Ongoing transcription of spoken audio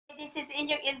This is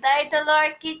inyong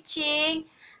Kitching.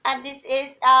 And this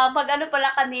is, mag-ano pala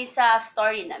kami sa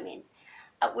story namin.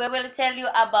 We will tell you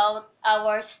about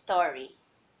our story.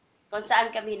 Kung saan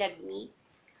kami nag-meet.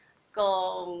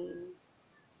 Kung,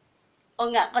 o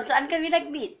nga, kung saan kami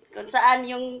nag-meet. Kung saan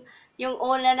yung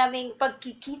una naming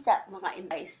pagkikita, mga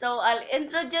inday. So, I'll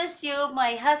introduce you,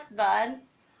 my husband.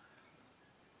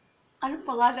 Ano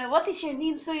pangalan? What is your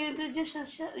name? So, you introduce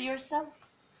yourself.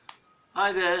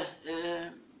 Hi there,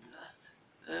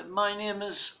 my name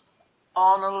is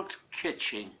Arnold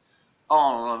Kitching.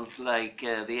 Arnold, like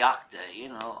the actor, you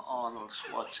know, Arnold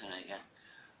Schwarzenegger.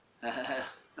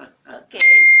 Okay.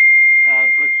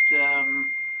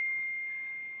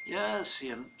 Yeah,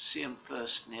 same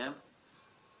first name.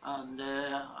 And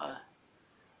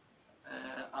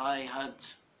I had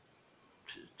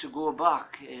to go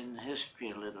back in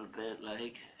history a little bit,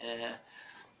 like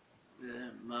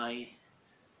my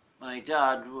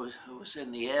dad was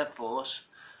in the Air Force,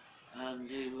 and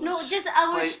he was No, just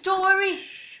our story.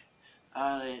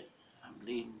 I'm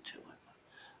leading to it.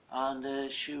 And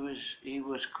he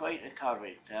was quite a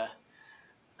character.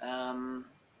 And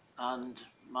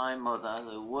my mother,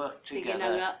 they worked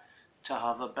together to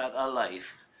have a better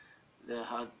life. They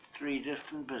had 3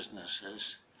 different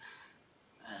businesses.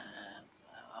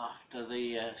 After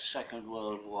the Second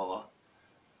World War,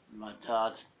 my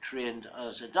dad trained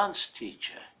as a dance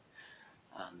teacher,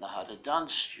 and they had a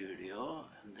dance studio,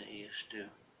 and they used to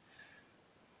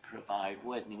provide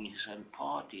weddings and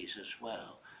parties as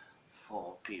well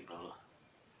for people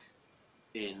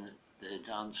in the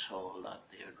dance hall that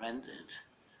they rented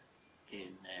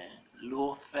in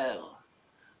Lowfell,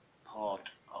 part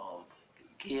of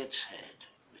Gateshead,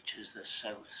 which is the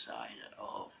south side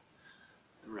of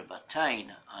the River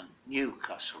Tyne, and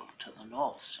Newcastle to the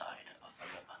north side of the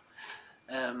river.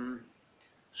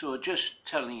 So just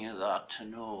telling you that to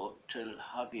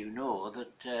have you know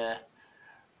that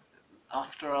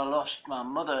after I lost my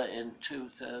mother in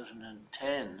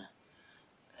 2010,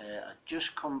 I'd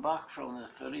just come back from the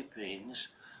Philippines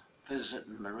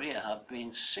visiting Maria. I've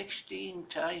been 16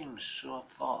 times so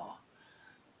far.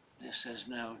 This is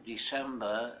now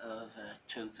December of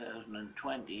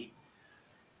 2020,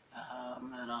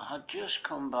 and I had just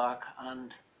come back,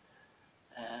 and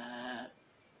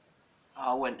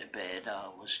I went to bed. I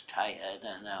was tired,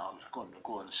 and I was going to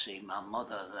go and see my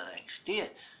mother the next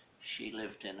day. She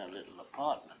lived in a little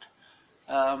apartment.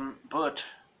 But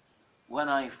when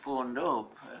I phoned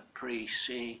up,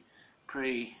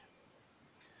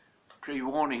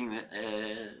 pre-warning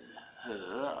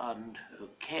her and her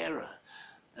carer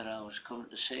that I was coming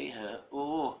to see her,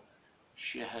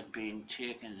 she had been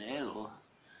taken ill.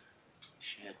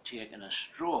 She had taken a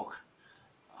stroke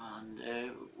and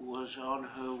was on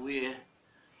her way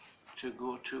to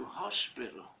go to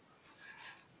hospital.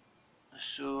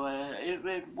 So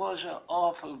it was an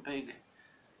awful big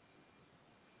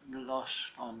loss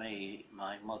for me,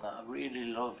 my mother. I really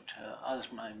loved her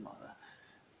as my mother,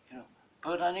 you know.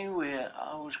 But anyway,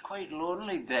 I was quite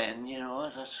lonely then, you know,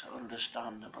 that's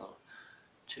understandable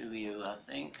to you, I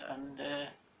think. And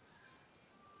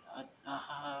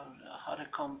I had a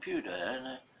computer, and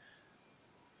I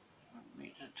want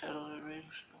me to tell the real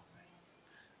story.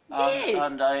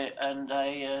 Yes. And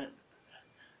I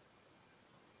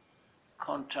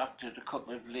contacted a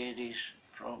couple of ladies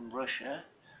from Russia,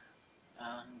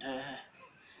 and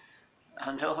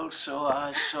also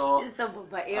I saw I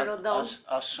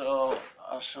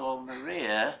saw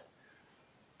Maria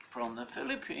from the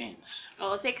Philippines.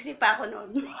 Oh, sexy pa ako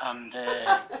nun.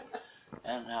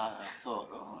 And I thought,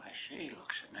 oh, she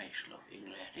looks a nice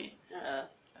looking lady,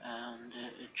 and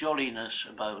jolliness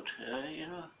about her, you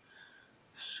know.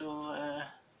 So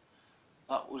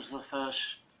that was the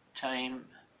first time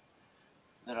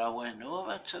that I went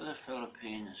over to the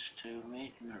Philippines to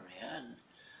meet Maria, and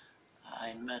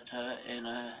I met her in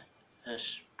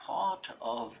as part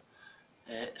of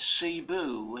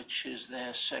Cebu, which is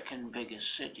their second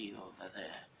biggest city over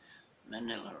there.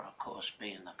 Manila, of course,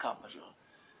 being the capital.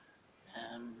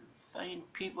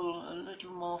 Find people a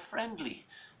little more friendly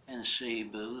in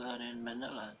Cebu than in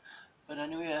Manila. But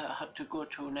anyway, I had to go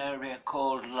to an area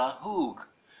called Lahug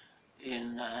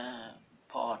in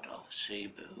part of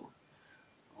Cebu.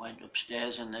 Went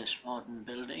upstairs in this modern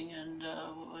building, and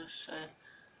was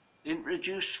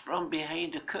introduced from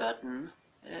behind a curtain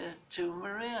to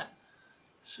Maria.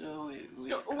 So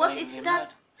what is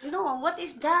that? No, what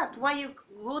is that? Why you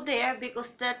go there?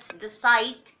 Because that's the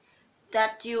site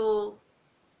that you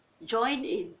joined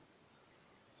in.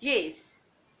 Yes.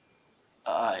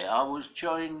 I was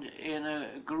joined in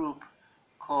a group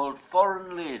called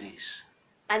Foreign Ladies.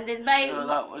 And then so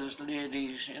that was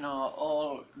ladies, you know,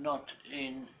 all not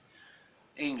in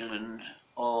England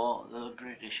or the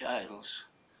British Isles.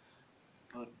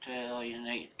 But the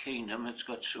United Kingdom, it's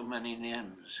got so many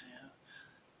names.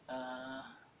 A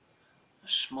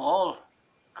small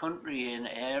country in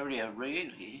area,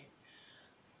 really,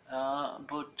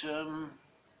 but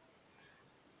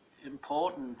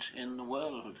important in the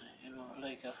world,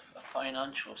 like a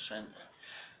financial centre.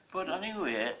 But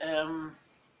anyway,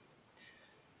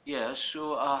 yeah,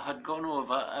 so I had gone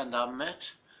over and I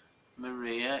met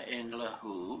Maria in La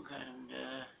Hogue, and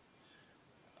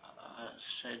I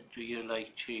said, "Do you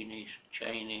like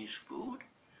Chinese food?"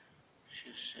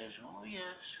 She says, "Oh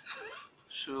yes."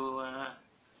 So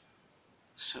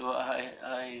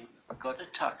I got a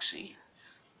taxi.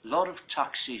 A lot of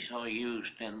taxis are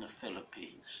used in the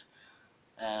Philippines.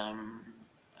 Um,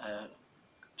 uh,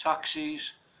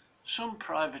 Taxis, some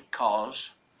private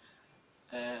cars,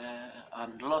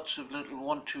 and lots of little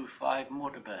 125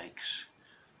 motorbikes.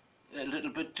 A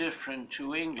little bit different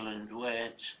to England,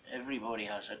 where everybody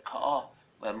has a car,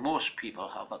 where most people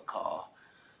have a car,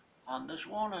 and there's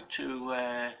one or two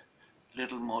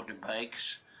little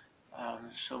motorbikes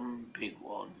and some big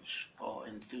ones for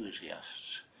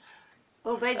enthusiasts.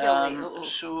 Oh, by the way, oo.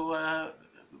 So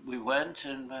we went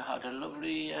and we had a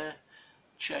lovely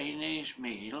Chinese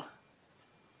meal.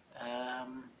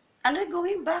 And we're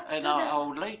going back And to the... I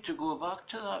would like to go back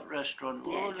to that restaurant.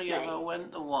 Yeah, it's Only I nice.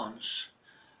 went there once,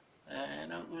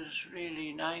 and it was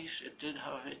really nice. It did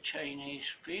have a Chinese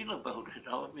feel about it,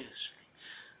 obviously.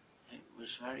 It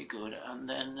was very good. And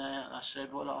then I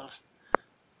said, "Well,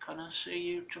 can I see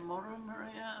you tomorrow,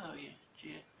 Maria? Do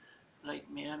you like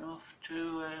me enough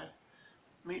to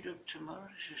meet up tomorrow?"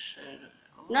 She said,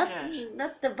 "Oh Not, yes."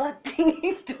 not the bad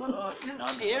thing to, Oh, to no,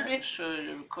 share no. it. So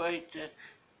they were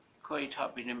quite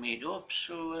happy to meet up.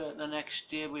 So the next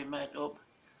day we met up,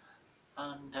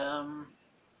 and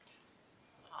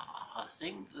I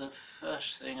think the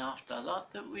first thing after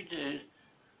that we did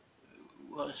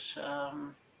was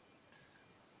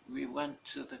we went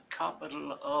to the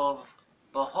capital of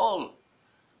Bohol,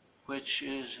 which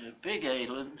is a big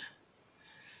island.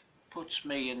 Puts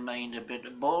me in mind a bit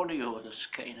of Borneo. That's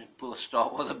kind of both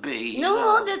start with a B.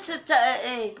 No, that's a...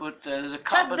 But the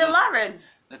Tagbilaran.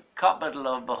 capital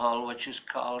of Bohol, which is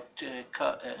called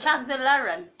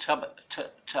Tagbilaran.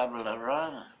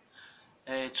 Tagbilaran.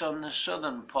 It's on the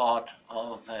southern part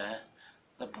of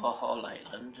the Bohol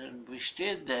Island, and we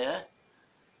stayed there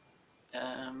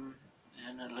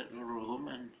in a little room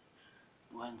and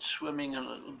went swimming a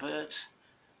little bit,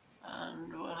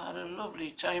 and we had a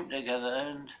lovely time together.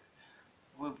 And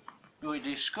we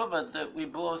discovered that we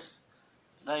both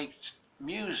liked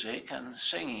music and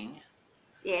singing,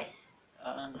 Yes.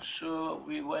 and so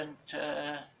we went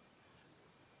the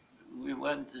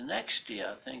next day,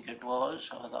 I think it was,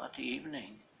 or that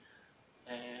evening,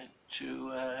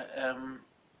 to a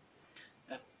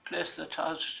place that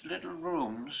has little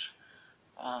rooms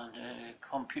and a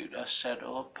computer set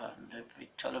up and a big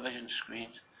television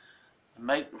screens,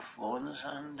 microphones,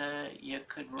 and you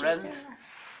could rent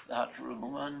that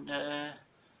room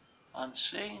and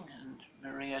sing. And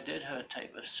Maria did her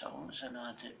type of songs and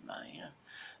I did mine,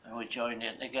 and we joined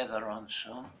in together on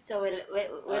some. So we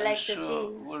And like to so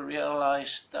sing. we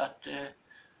realised that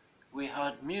we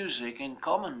had music in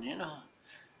common,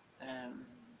 um,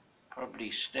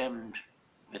 probably stemmed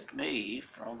with me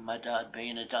from my dad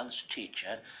being a dance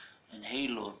teacher, and he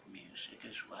loved music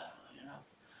as well,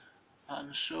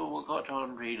 and so we got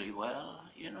on really well,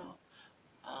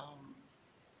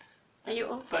 Are you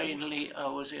and okay? finally I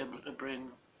was able to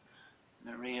bring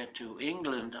Maria to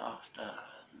England after a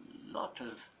lot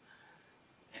of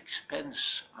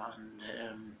expense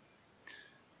and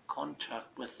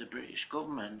contact with the British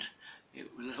government. It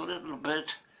was a little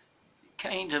bit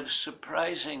kind of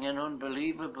surprising and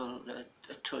unbelievable,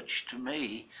 a touch to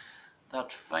me,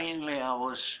 that finally I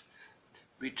was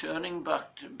returning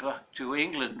back to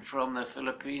England from the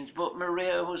Philippines, but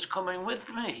Maria was coming with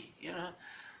me,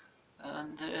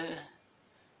 and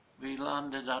we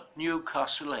landed at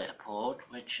Newcastle Airport,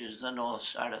 which is the north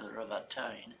side of the River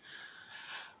Tyne,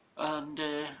 and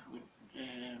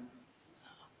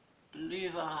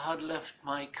believe I had left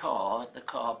my car at the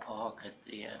car park at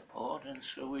the airport, and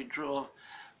so we drove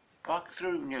back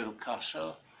through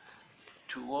Newcastle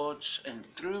towards and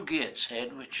through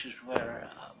Gateshead, which is where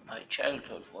my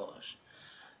childhood was,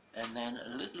 and then a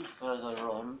little further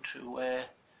on to where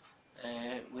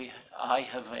I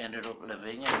have ended up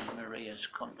living, and Maria's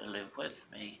come to live with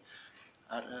me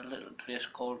at a little place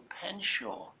called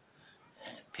Penshaw,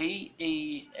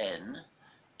 Penshaw, and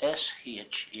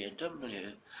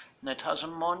it has a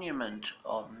monument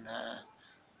on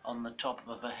the top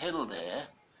of a hill there,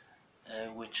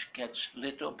 which gets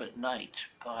lit up at night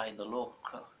by the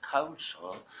local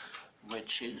council,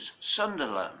 which is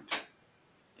Sunderland,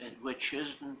 which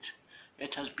isn't.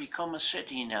 It has become a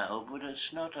city now, but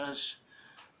it's not as.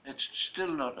 It's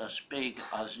still not as big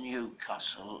as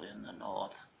Newcastle in the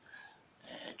north.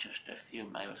 Just a few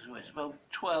miles away. It's about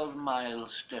 12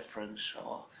 miles difference,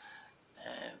 or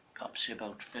perhaps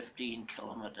about 15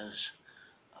 kilometres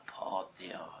apart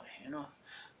they are, you know.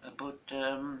 But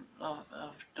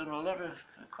I've done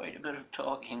quite a bit of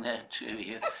talking there to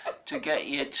you, to get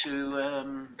you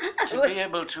to be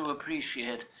able to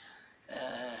appreciate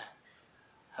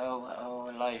how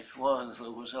our life was.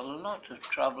 There was a lot of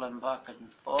travelling back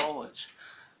and forwards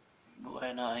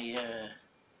when I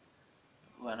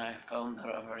found that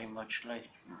I very much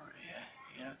liked Maria,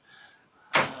 you know,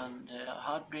 and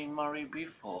I had been married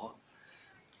before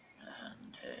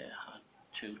and had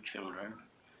 2 children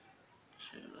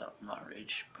to that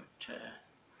marriage, but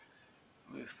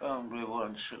we found we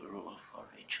weren't suitable for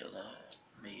each other,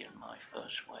 me and my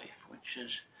first wife, which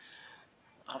is,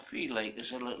 I feel like,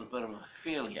 is a little bit of a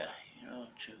failure, you know,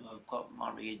 to have got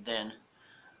married then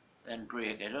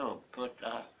break it up. But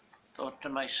I thought to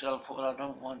myself, well, I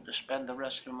don't want to spend the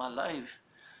rest of my life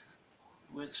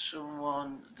with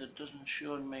someone that doesn't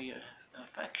show me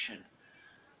affection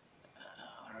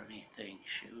or anything.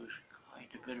 She was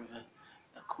quite a bit of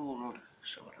a cool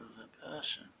sort of a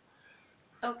person.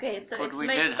 Okay, so But it's we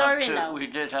my did story have now. we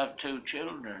did have 2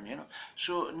 children, you know.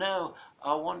 So now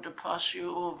I want to pass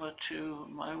you over to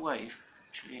my wife.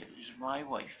 She is my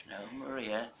wife now,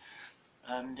 Maria,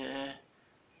 and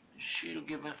she'll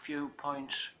give a few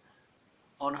points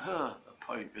on her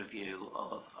point of view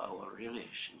of our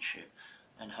relationship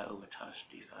and how it has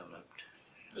developed.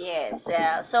 Yes,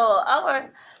 so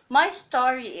my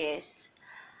story is,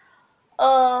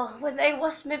 when I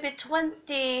was maybe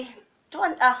 25,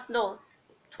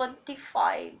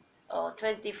 25,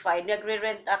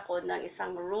 nagre-rent ako ng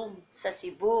isang room sa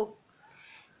Cebu.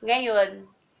 Ngayon,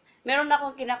 meron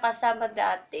akong kinakasama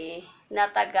dati na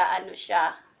taga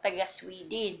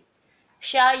Sweden.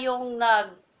 Siya yung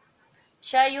nag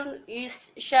siya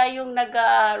yung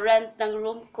nag-rent ng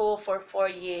room ko for 4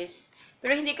 years.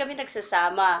 Pero hindi kami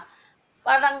nagsasama.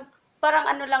 Parang parang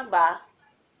ano lang ba?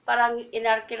 Parang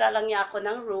inarkila lang niya ako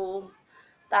ng room.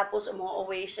 Tapos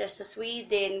umuwi siya sa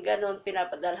Sweden, ganun,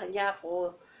 pinapadalhan niya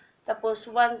ako. Tapos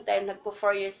one time, nagpo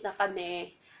 4 years na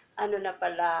kami, ano na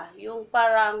pala, yung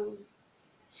parang,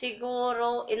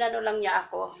 siguro, inano lang niya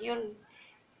ako, yung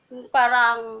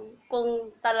parang,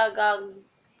 kung talagang,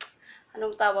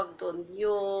 anong tawag dun,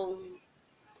 yung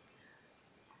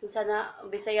sana,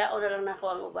 Bisaya o na lang nako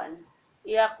ang uban,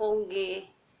 iya kong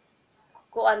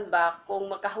kuan ba, kung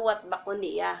makahuwat ba ko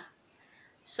niya.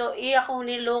 So, iya kong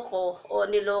niloko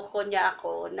niya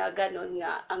ako na ganun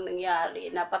nga ang nangyari.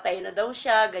 Napatay na daw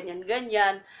siya,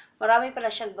 ganyan-ganyan. Marami pala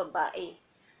siyang babae.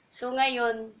 So,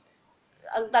 ngayon,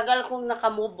 ang tagal kong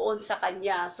naka-move on sa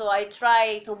kanya. So, I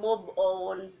try to move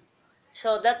on.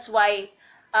 So, that's why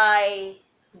I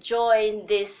joined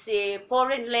this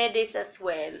foreign ladies as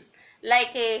well.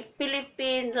 Like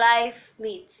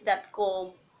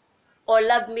philippinelifemeets.com or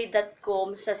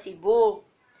loveme.com sa Cebu.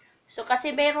 So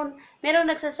kasi meron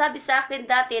nagsasabi sa akin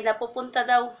dati na pupunta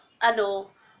daw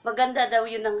maganda daw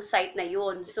 'yun ang site na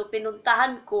 'yun. So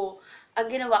pinuntahan ko,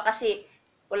 ang ginawa kasi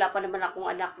wala pa naman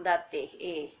akong anak dati,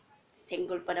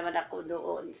 single pa naman ako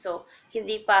doon. So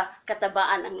hindi pa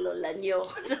katabaan ang lola niyo.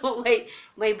 So may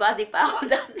body pa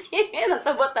ako dati.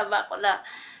 Nataba-taba ko na.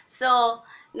 So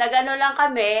nagano lang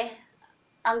kami,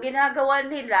 ang ginagawa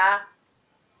nila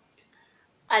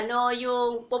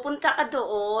yung pupunta ka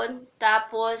doon,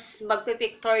 tapos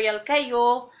magpe-pictorial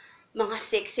kayo, mga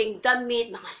sexing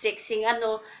damit, mga sexing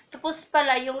tapos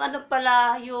pala, yung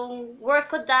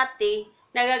work ko dati,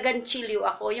 nagaganchilyo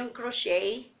ako, yung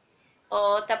crochet,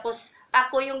 tapos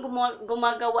ako yung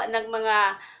gumagawa ng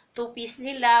mga 2-piece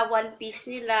nila,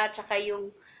 1-piece nila, tsaka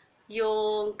yung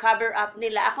cover up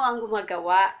nila, ako ang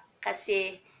gumagawa,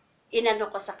 kasi inano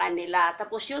ko sa kanila.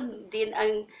 Tapos yun din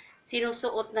ang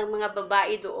sinusuot ng mga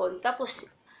babae doon. Tapos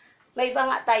may iba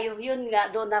nga tayo, yun nga,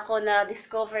 doon ako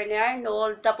na-discover ni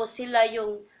Arnold. Tapos sila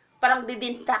yung parang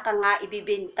bibinta ka nga,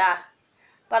 ibibinta.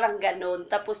 Parang ganon.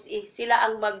 Tapos sila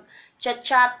ang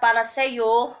mag-chat para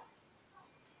sa'yo.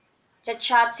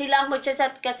 Chat sila ang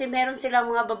mag-chat kasi meron silang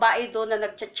mga babae doon na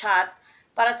nag-chat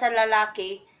para sa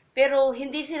lalaki. Pero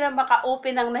hindi sila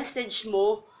maka-open ng message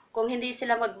mo kung hindi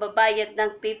sila magbabayad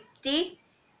ng $50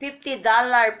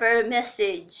 per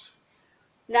message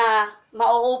na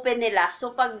ma-open nila.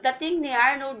 So, pagdating ni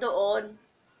Arnold doon,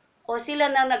 o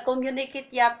sila na nag-communicate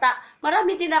yata,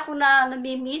 marami din ako na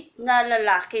nami-meet na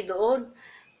lalaki doon.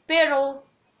 Pero,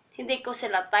 hindi ko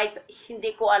sila type,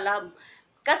 hindi ko alam.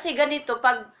 Kasi ganito,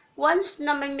 pag once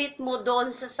na meet mo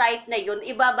doon sa site na yun,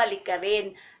 ibabalik ka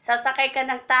rin. Sasakay ka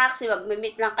ng taxi,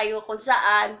 mag-meet lang kayo kung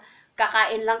saan,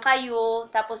 kakain lang kayo,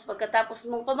 tapos pagkatapos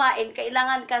mong kumain,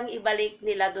 kailangan kang ibalik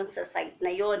nila doon sa site na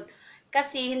yun.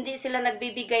 Kasi hindi sila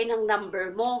nagbibigay ng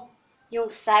number mo, yung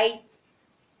site.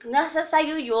 Nasa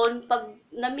sayo yun, pag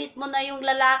na-meet mo na yung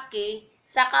lalaki,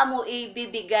 saka mo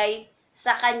ibibigay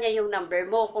sa kanya yung number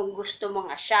mo kung gusto mo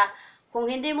nga siya. Kung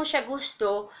hindi mo siya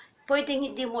gusto, pwedeng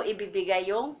hindi mo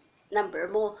ibibigay yung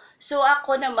number mo. So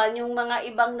ako naman, yung mga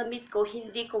ibang na-meet ko,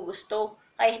 hindi ko gusto.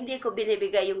 Kaya hindi ko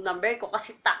binibigay yung number ko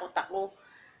kasi takot ako.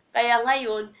 Kaya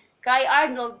ngayon, kay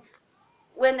Arnold,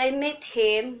 when I met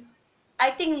him,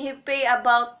 I think he pay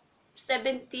about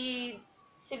 70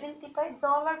 $75,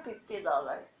 $50.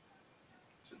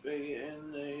 To be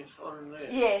in the foreign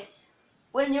land. Yes.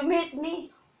 When you meet me,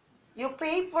 you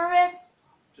pay for it.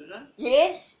 Did I?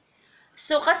 Yes.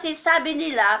 So kasi sabi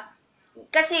nila,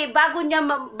 kasi bago niya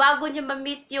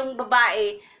ma-meet yung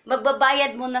babae,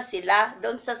 magbabayad muna sila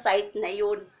doon sa site na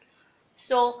yun.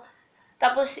 So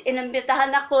tapos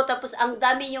inimbitahan ako, tapos ang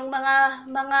dami yung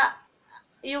mga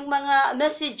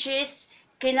messages,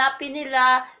 kinapi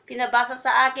nila, pinabasa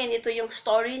sa akin, ito yung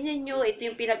story ninyo, ito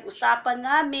yung pinag-usapan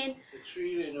namin. It's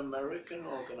really an American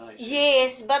organization.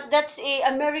 Yes, but that's a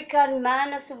American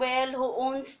man as well who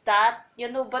owns that,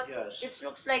 but Yes. it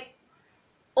looks like,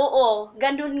 oo,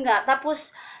 ganun nga.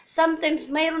 Tapos, sometimes,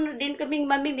 mayroon din kaming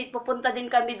mamimit, pupunta din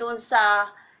kami doon sa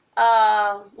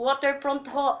waterfront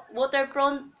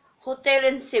hotel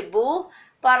in Cebu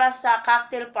para sa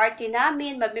cocktail party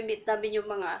namin. Mamimit namin yung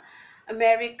mga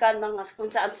American, mga kung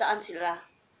saan-saan sila.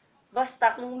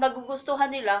 Basta, kung magugustuhan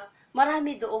nila,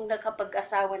 marami doong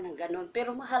nakapag-asawa ng ganun.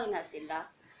 Pero mahal nga sila.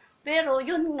 Pero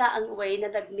yun nga ang way na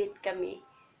nag-meet kami.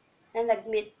 Na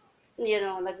nag-meet,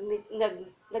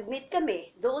 nag-meet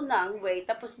kami. Doon na ang way.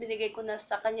 Tapos binigay ko na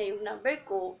sa kanya yung number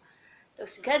ko.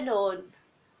 Tapos ganun.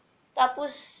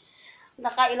 Tapos,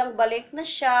 nakailang balik na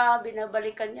siya.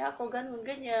 Binabalikan niya ako, ganun,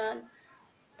 ganyan.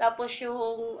 Tapos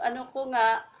yung,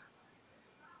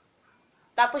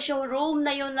 tapos yung room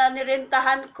na yun na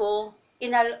nirentahan ko,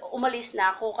 umalis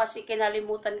na ako kasi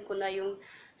kinalimutan ko na yung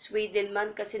Sweden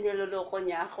man kasi niloloko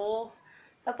niya ako.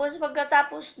 Tapos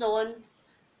pagkatapos noon,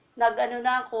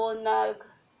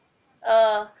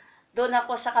 doon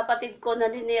ako sa kapatid ko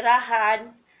na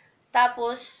ninirahan.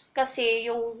 Tapos kasi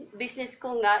yung business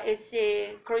ko nga is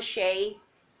crochet.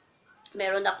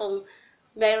 Meron akong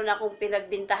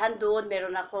pinagbintahan doon,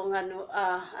 meron akong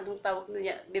anong tawag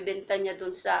niya, bibenta niya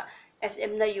doon sa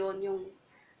SM na yun,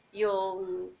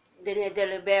 yung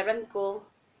dinedeliveran ko,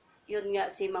 yun nga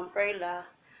si Ma'am Perla.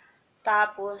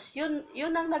 Tapos, yun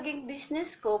ang naging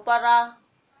business ko para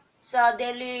sa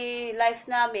daily life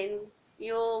namin,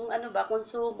 yung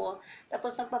konsumo.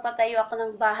 Tapos nagpapatayo ako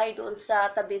ng bahay doon sa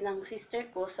tabi ng sister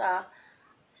ko sa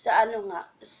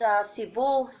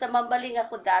Cebu, sa Mambaling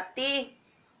ako dati.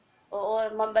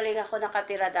 Oo, Mambaling ako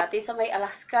nakatira dati sa may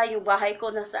Alaska, yung bahay ko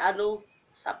nasa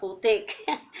sa Putik.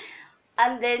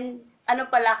 And then,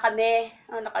 pala kami,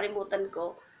 nakalimutan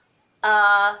ko.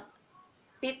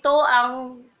 Pito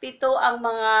ang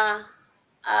mga,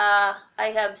 I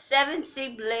have 7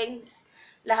 siblings.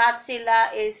 Lahat sila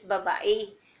is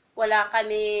babae. Wala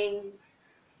kaming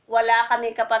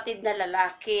kapatid na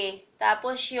lalaki.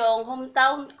 Tapos yung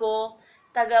hometown ko,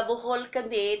 taga Bohol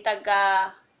kami, taga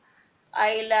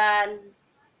Island,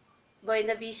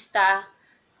 Buena Vista,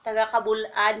 taga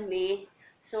Kabulan mi.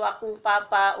 So akong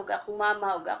papa, ug akong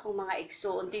mama, ug akong mga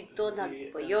igsoon dito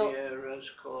nagpuyo. The area is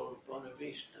called Buena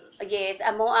Vista. Yes,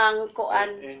 amo ang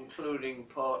kuan. Including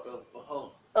part of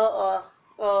Bohol. Oo.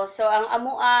 So ang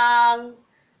amo ang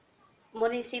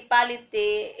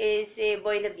municipality is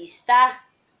Buena Vista.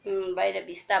 Buena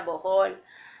Vista, Bohol.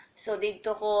 So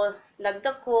dito ko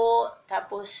nagdako,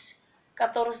 tapos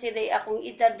 14 day akong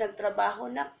edad nagtrabaho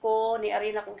nako,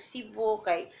 niari na kog Cebu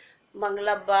kay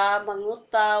manglaba,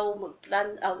 mangutaw,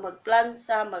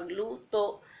 magplansa,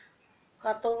 magluto.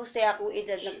 14 akong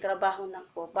edad nagtrabaho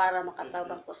nako para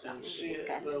makatabang ko sa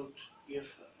American.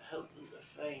 Helping to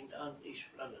find auntie's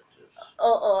relatives.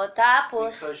 Oo,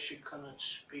 tapos because she cannot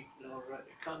speak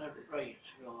cannot write.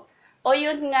 O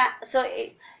yun nga, so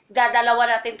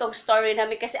dadalawa natin tong story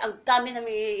namin kasi ang dami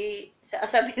namin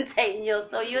sasabihin sa inyo.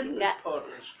 So yun nga.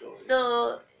 So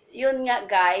yun nga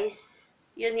guys,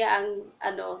 yun nga ang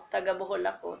taga Bohol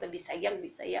ako, Bisaya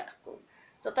ako.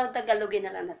 So Tagalogin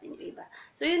na lang natin yung iba.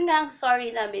 So yun nga ang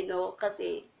story namin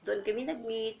kasi doon kami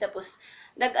nag-meet, tapos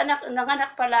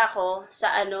nanganak pala ako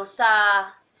sa sa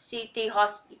City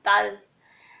Hospital.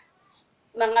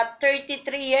 mga 33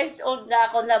 years old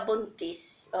na ako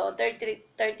nabuntis. Oh,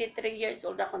 33 years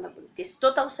old ako nabuntis.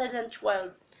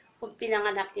 2012, kung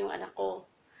pinanganak yung anak ko.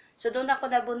 So, doon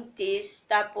ako nabuntis.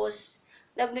 Tapos,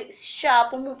 siya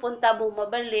pumupunta,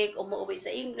 bumabalik, umuwi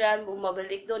sa England,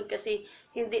 bumabalik doon kasi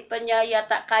hindi pa niya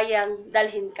yata kayang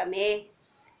dalhin kami.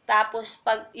 Tapos,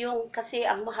 kasi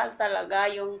ang mahal talaga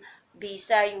yung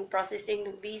visa, yung processing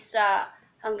ng visa.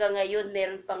 Hanggang ngayon,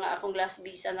 meron pa nga akong last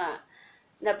visa na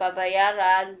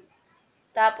nababayaran.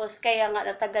 Tapos kaya nga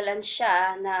natagalan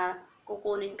siya na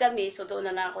kukunin kami, so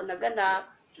doon na ako naganap.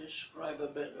 Describe a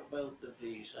bit about the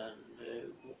visa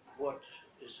and what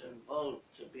is involved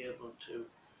to be able to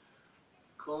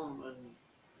come and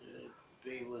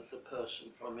be with the person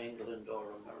from England or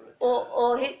America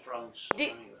or France or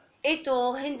anywhere.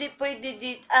 Ito, hindi pwede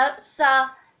dito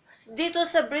sa dito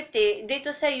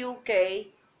sa UK,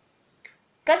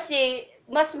 kasi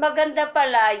mas maganda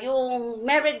pala yung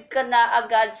married ka na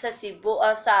agad sa Cebu,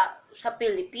 sa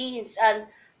Philippines, and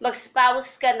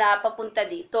mag-spouse ka na papunta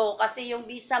dito. Kasi yung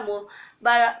visa mo,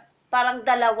 parang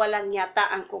dalawa lang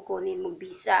yata ang kukunin mong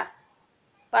visa.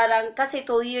 Parang, kasi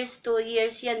 2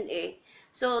 years yan eh.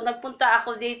 So, nagpunta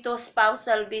ako dito,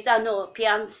 spousal visa,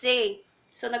 fiancé.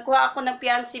 So, nagkuha ako ng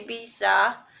fiancé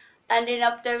visa, and then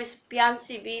after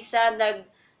fiancé visa,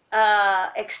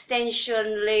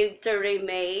 extension leave to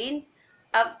remain.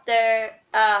 After,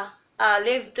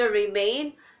 leave to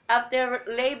remain. After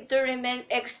leave to remain,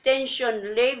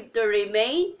 extension leave to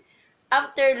remain.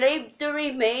 After leave to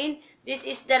remain, this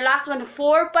is the last one,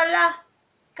 4 pala.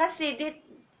 Kasi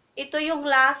ito yung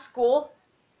last ko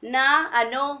na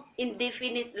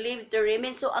indefinite leave to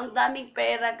remain. So, ang daming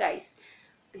pera, guys.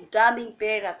 Ang daming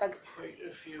pera. Quite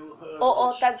a few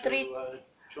Oo, hurdles to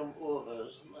jump over,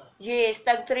 isn't there? yes,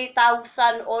 tag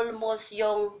 3,000 almost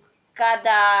yung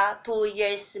kada 2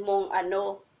 years mong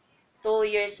 2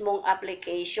 years mong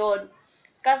application.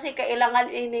 Kasi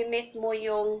kailangan i-meet mo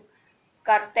yung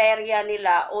criteria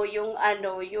nila o yung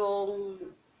yung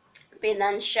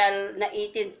financial na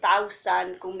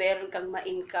 18,000 kung meron kang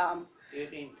ma-income.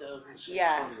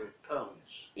 18,600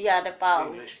 pounds. Yeah, the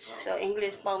pounds. English pounds. So,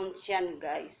 English pounds yan,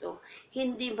 guys. So,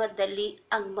 hindi madali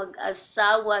ang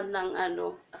mag-asawa ng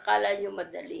akala nyo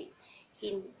madali.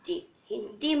 Hindi.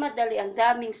 Hindi madali. Ang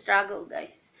daming struggle,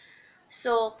 guys.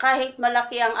 So, kahit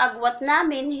malaki ang agwat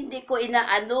namin, hindi ko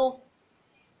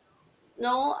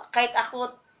no? Kahit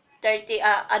ako, 30,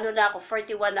 na ako,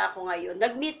 41 na ako ngayon.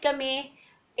 Nag-meet kami,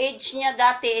 age niya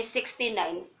dati is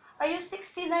 69. Are you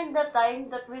 69 that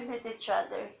time that we met each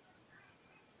other?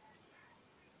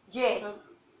 Yes.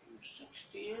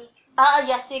 68?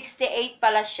 Yeah, 68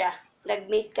 pala siya.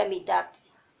 Nag-meet kami dati.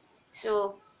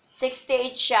 So,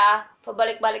 68 siya,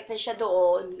 pabalik-balik na siya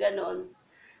doon, ganon.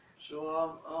 So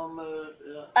I'm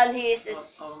And he is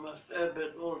I'm a fair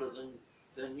bit older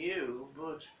than you,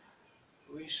 but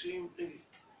we seem to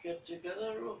get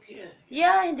together okay.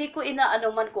 Yeah, hindi ko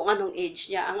inaano man kung anong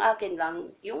age niya. Ang akin lang,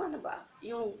 yung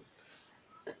yung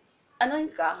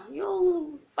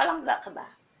yung palangga ka ba?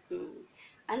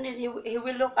 And then he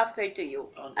will look after to you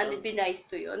and be nice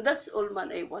to you. And that's all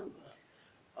man I want.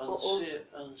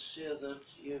 And say that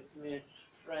you've made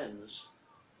friends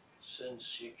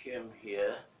since you came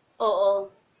here. Oo.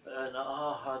 And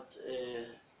I had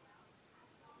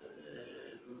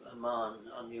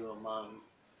I knew a man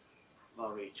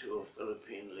married to a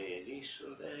Philippine lady,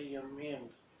 so they're your main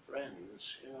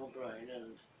friends,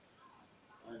 Brian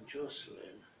and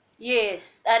Jocelyn.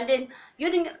 Yes, and then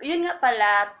yun nga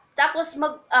pala. Tapos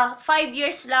 5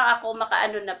 years lang ako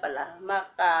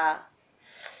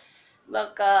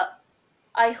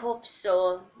I hope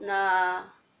so na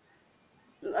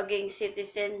maging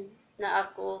citizen na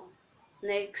ako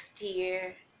next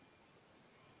year.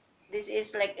 This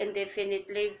is like indefinite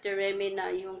leave to remain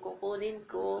na yung kukunin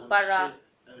ko para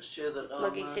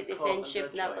maging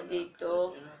citizenship na ako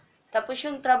dito. Tapos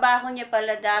yung trabaho niya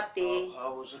pala dati,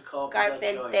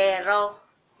 carpentero.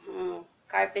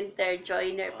 Carpenter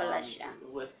joiner pala siya.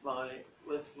 With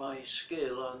my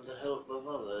skill and the help of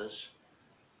others,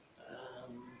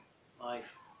 my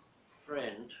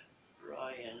friend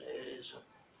Brian is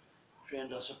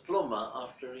trained as a plumber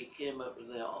after he came out of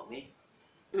the army.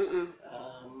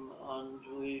 And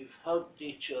we've helped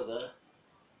each other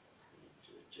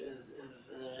to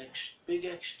the big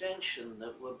extension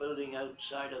that we're building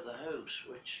outside of the house,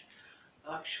 which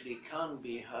actually can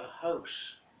be a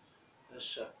house, a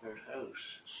separate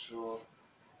house. So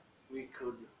we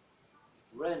could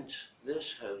rent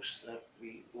this house that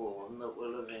we own, that we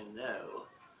live in now,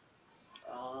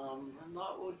 and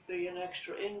that would be an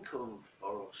extra income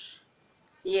for us.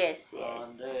 Yes,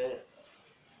 yes. And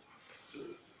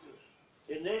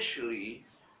initially,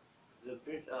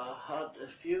 I had a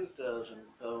few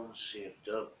 £1,000 saved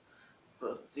up,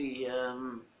 but the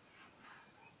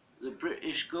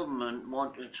British government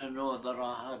wanted to know that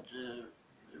I had a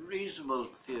reasonable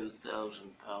few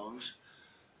 £1,000s,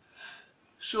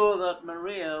 so that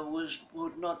Maria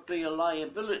would not be a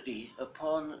liability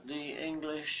upon the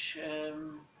English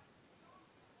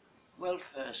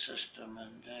welfare system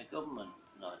and government,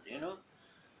 not, you know.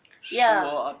 Yeah.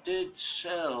 So I did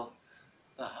sell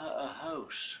a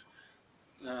house,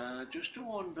 just a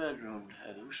one-bedroom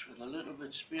house with a little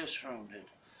bit space around it,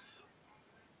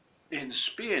 in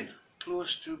Spain,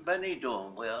 close to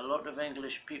Benidorm, where a lot of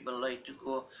English people like to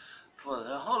go for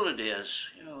their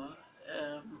holidays, you know.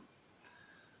 Um,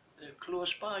 they're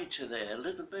close by to there, a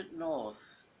little bit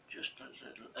north, just a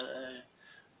little,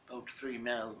 about 3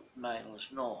 miles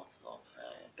north of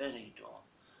Benidorm.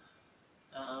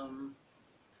 Um,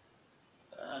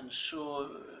 and so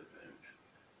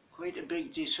quite a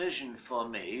big decision for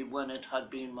me when it had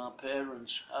been my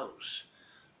parents' house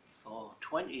for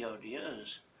 20 odd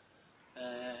years.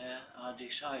 I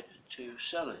decided to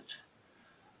sell it,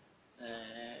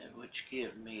 which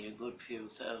gave me a good few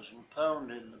 £1,000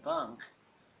 in the bank.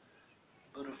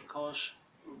 But of course,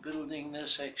 building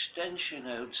this extension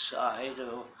outside,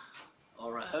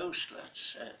 or a house,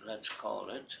 let's call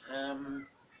it,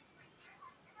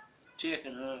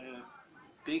 taken a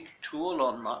big toll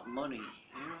on that money,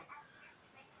 you know.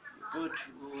 But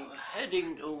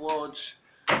heading towards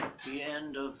the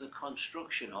end of the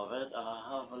construction of it, I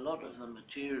have a lot of the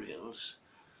materials.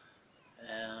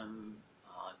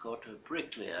 I got a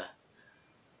bricklayer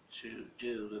to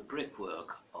do the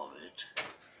brickwork of it.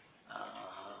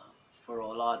 For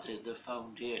all I did the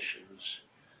foundations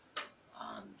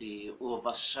and the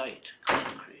oversight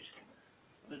concrete.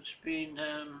 It's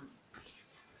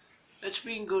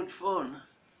been good fun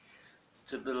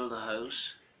to build a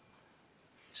house,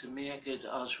 to make it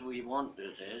as we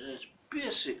wanted it. It's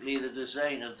basically the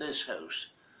design of this house,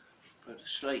 but a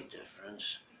slight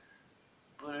difference.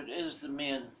 But it is the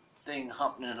main thing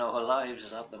happening in our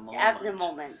lives at the moment. At the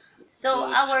moment.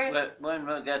 So But when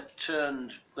we get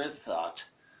turned with that,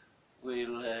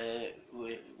 we'll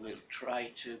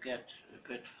try to get a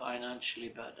bit financially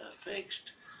better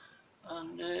fixed,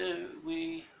 and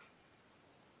we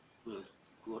will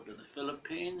go to the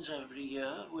Philippines every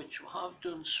year, which we have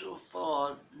done so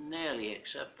far, nearly,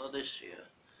 except for this year,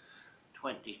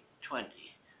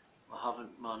 2020. We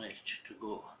haven't managed to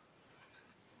go.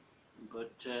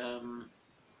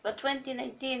 But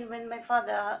 2019, when my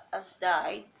father has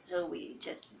died, so we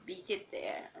just visit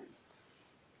there, and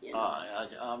you know.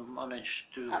 I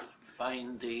managed to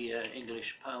find the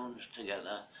English pounds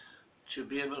together to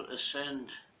be able to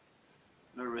send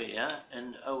Maria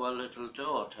and our little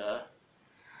daughter,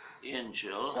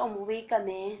 Angel. So umuwi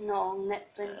kami noong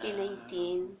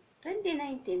 2019.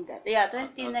 2019 that. Yeah,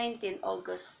 2019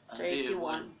 August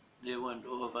 31. They went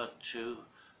over to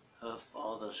her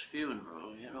father's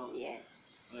funeral, you know. Yes.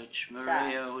 Which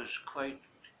Maria was quite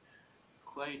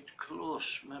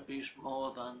close, maybe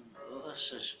more than other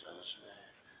sisters.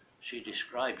 She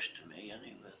describes to me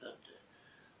anyway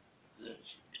that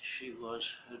she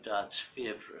was her dad's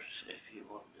favourite, if you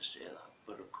want to say that.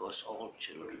 But of course, all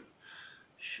children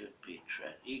should be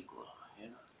treated equal, you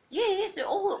know. Yes,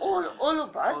 all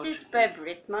of us is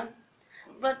favorite, man.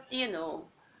 But you know,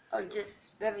 I'm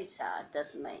just very sad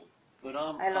that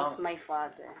I lost my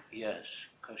father. Yes,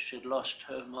 because she'd lost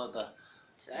her mother.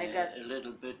 So I got a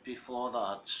little bit before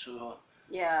that, so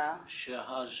yeah, she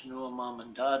has no mum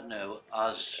and dad now,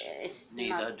 as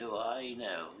neither do I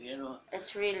now, you know.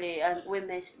 It's really, and we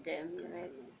miss them, really.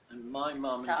 And my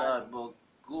mum and dad were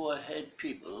go-ahead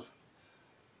people.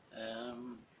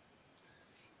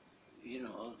 You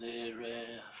know, they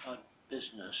had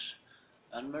business,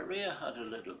 and Maria had a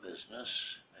little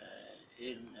business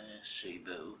in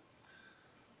Cebu.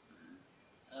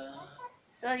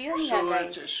 So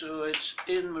it's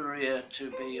in Maria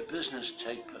to be a business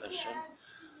type person,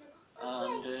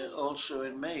 and also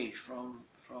in me from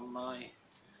my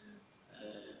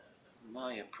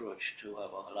my approach to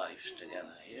our lives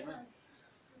together, you know.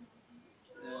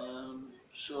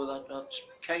 So that's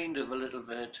kind of a little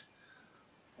bit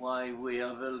why we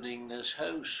are building this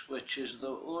house, which is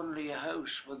the only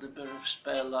house with a bit of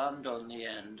spare land on the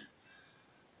end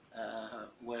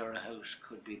where a house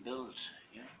could be built,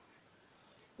 you know.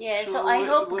 Yeah, so I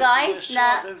hope guys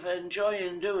we're sort of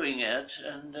enjoying doing it,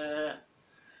 and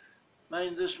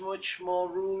mind there's much more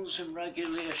rules and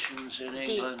regulations in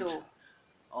England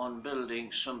on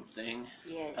building something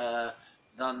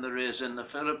than there is in the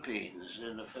Philippines.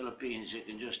 In the Philippines you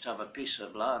can just have a piece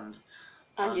of land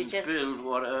And you and just build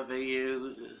whatever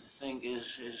you think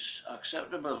is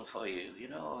acceptable for you, you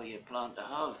know, or you plan to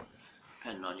have,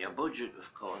 depending on your budget,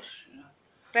 of course, you know.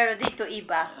 pero dito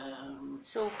iba. Um,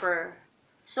 Super.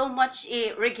 So much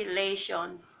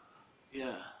regulation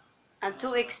yeah. and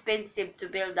too expensive to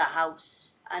build a house.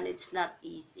 And it's not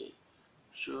easy.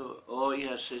 So, oh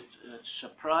yes, it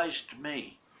surprised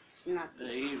me. It's not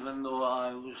easy. Even though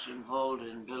I was involved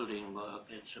in building work,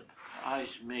 it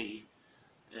surprised me,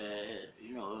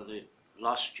 you know, the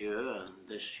last year and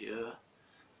this year,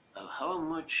 of how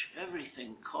much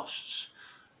everything costs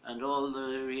and all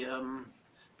the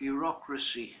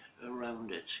bureaucracy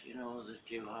around it, you know, that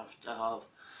you have to have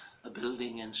a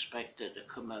building inspector to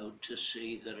come out to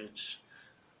see that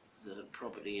the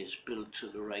property is built to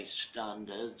the right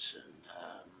standards and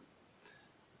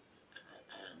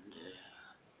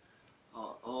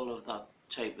all of that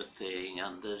type of thing.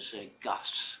 And there's a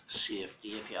gas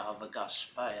safety if you have a gas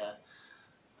fire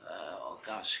or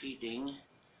gas heating.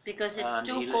 Because it's And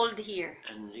too cold here.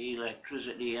 and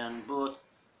electricity, and both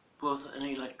an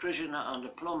electrician and a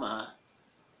plumber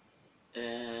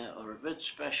are a bit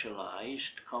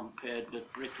specialised compared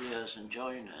with bricklayers and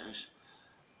joiners,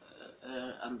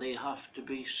 and they have to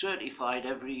be certified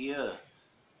every year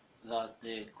that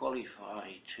they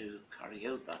qualify to carry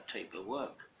out that type of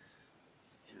work.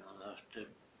 You know, they have to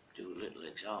do a little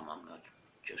exam. I'm not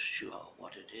just sure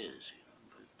what it is, you know,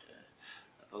 but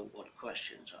about what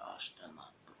questions are asked and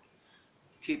that. But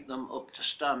keep them up to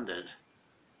standard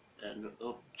and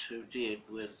up to date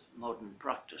with modern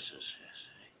practices. Yes.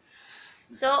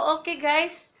 So, okay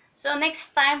guys. So,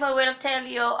 next time we will tell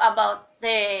you about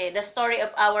the story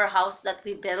of our house that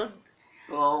we built.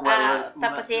 Oh well,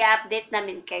 Tapos i-update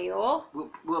namin kayo.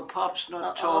 we'll perhaps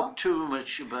not Oo. talk too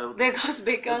much about Because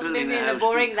building maybe a house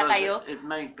boring na because kayo. it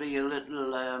might be a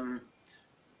little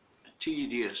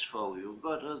tedious for you. We've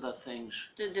got other things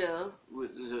To do.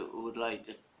 that would like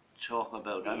to talk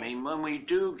about. I mean, Yes. when we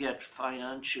do get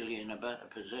financially in a better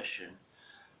position,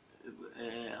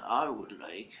 I would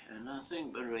like, and I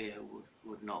think Maria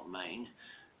would not mind,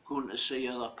 going to see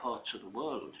other parts of the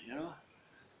world, you know.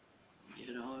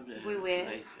 You know, We will.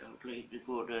 I would like to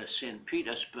go to St.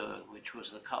 Petersburg, which was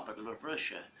the capital of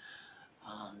Russia,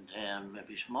 and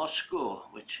maybe it's Moscow,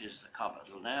 which is the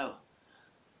capital now,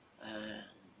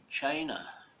 China,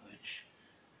 which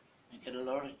you get a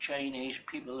lot of Chinese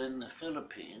people in the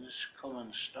Philippines come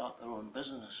and start their own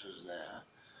businesses there.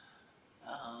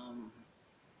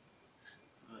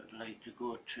 I'd like to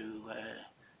go to,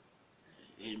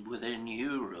 within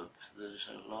Europe, there's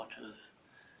a lot of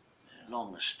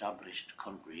long established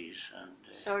countries and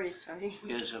Sorry.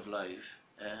 ways of life.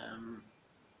 And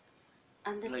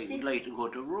that's I'd it. like to go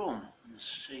to Rome and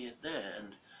see it there,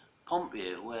 and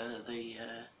Pompeii, where the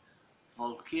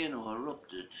volcano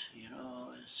erupted, you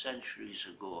know, centuries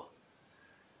ago,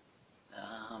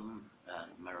 and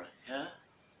America,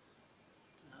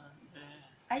 and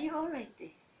Are you alright?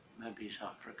 maybe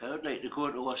Africa. I'd like to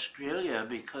go to Australia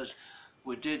because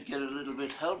we did get a little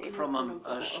bit help from an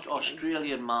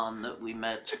Australian man that we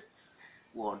met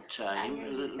one time, a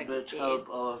little bit help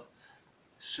of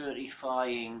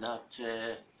certifying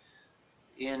that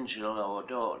Angel, our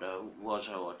daughter, was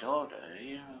our daughter,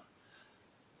 you know.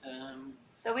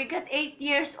 So we got 8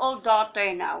 years old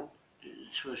daughter now.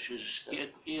 So she's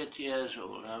 8 years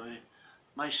old. I mean,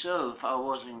 myself, I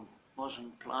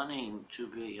wasn't planning to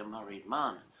be a married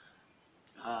man.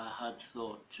 I had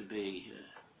thought to be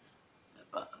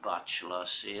a bachelor,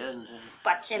 say, and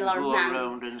Bachelor go man.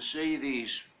 around and see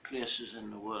these places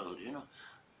in the world, you know.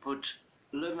 But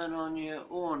living on your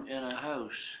own in a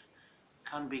house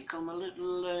can become a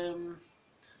little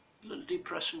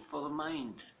depressing for the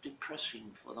mind.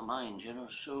 You know.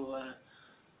 So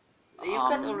You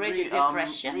got already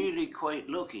depression. I'm really quite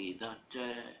lucky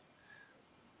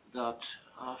that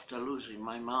after losing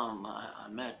my mom, I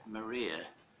met Maria,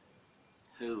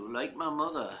 who, like my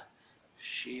mother,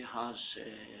 she has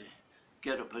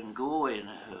get up and go in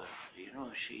her. You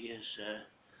know, she is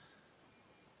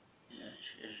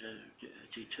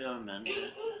determined.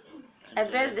 I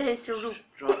built this room.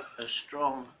 A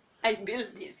strong. I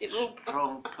built this room.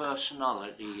 Strong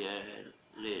personality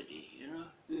lady, you know.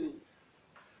 Mm.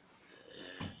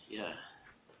 Yeah.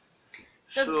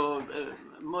 So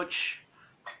Much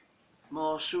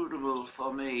more suitable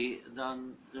for me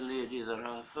than the lady that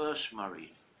I first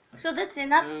married. So that's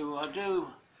enough. Who I do.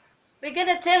 We're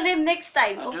gonna tell him next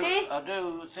time, okay? I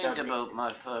do think about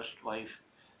my first wife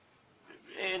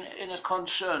in a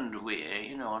concerned way,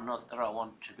 you know, not that I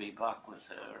want to be back with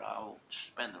her. I'll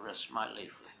spend the rest of my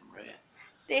life with Maria.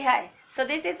 Say hi. So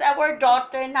this is our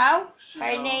daughter now.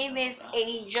 Her name is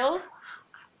Angel.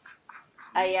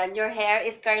 Ayan, your hair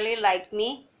is curly like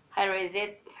me. How is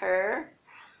it her?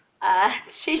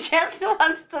 She just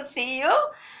wants to see you.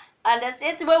 And that's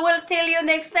it. We will tell you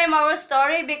next time our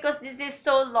story because this is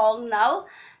so long now.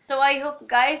 So I hope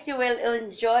guys you will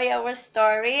enjoy our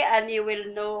story and you will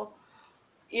know,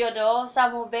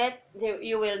 some of it.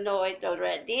 You will know it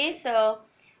already. So,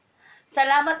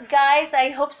 salamat guys.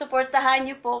 I hope supportahan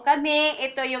niyo po kami.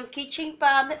 Ito yung kitchen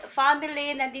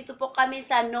family. Nandito po kami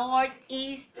sa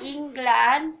Northeast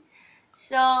England.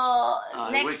 So,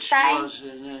 next Which time. was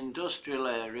an industrial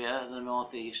area, the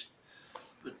northeast.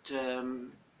 But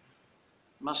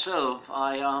myself,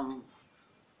 I am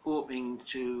hoping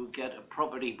to get a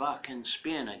property back in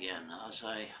Spain again, as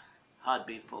I had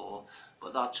before.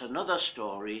 But that's another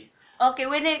story. Okay,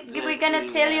 we're gonna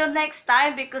tell you next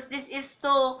time because this is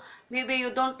so, maybe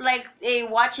you don't like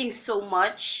watching so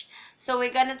much. So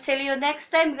we're gonna tell you next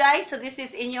time guys. So this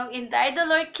is inyong Inday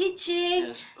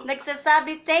Kitching. Yes.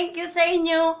 Nagsasabi thank you sa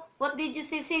inyo. What did you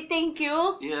say? Say thank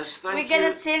you. Yes, thank We're you.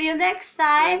 gonna tell you next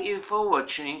time. Thank you for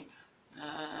watching.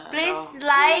 Please I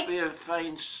like. hope you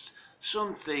find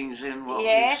some things in what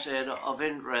Yes. we said of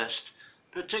interest,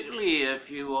 particularly if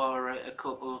you are a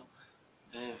couple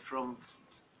from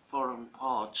foreign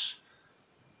parts,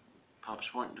 perhaps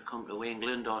wanting to come to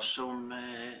England or some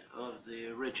of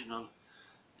the original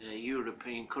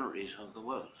European countries of the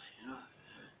world,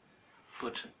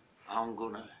 But I'm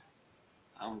gonna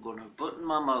button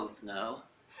my mouth now.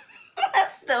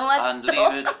 That's too much And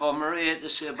leave it for Maria to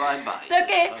say bye-bye. So,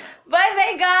 okay.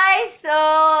 Bye-bye, guys. So,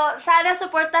 sana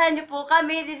supportahan niyo po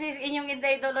kami. This is inyong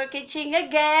Inday Kitching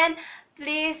again.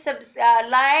 Please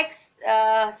subscribe,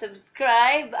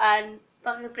 and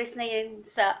paki-press na yun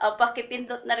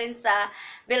pakipindot na rin sa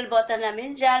bell button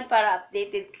namin dyan para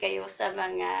updated kayo sa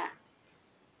mga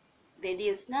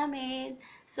videos namin.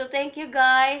 So, thank you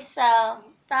guys sa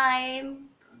time.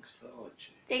 Thanks for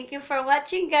watching. Thank you for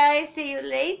watching, guys. See you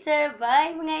later.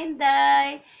 Bye, mga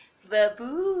Inday.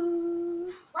 Babu.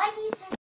 Why do you say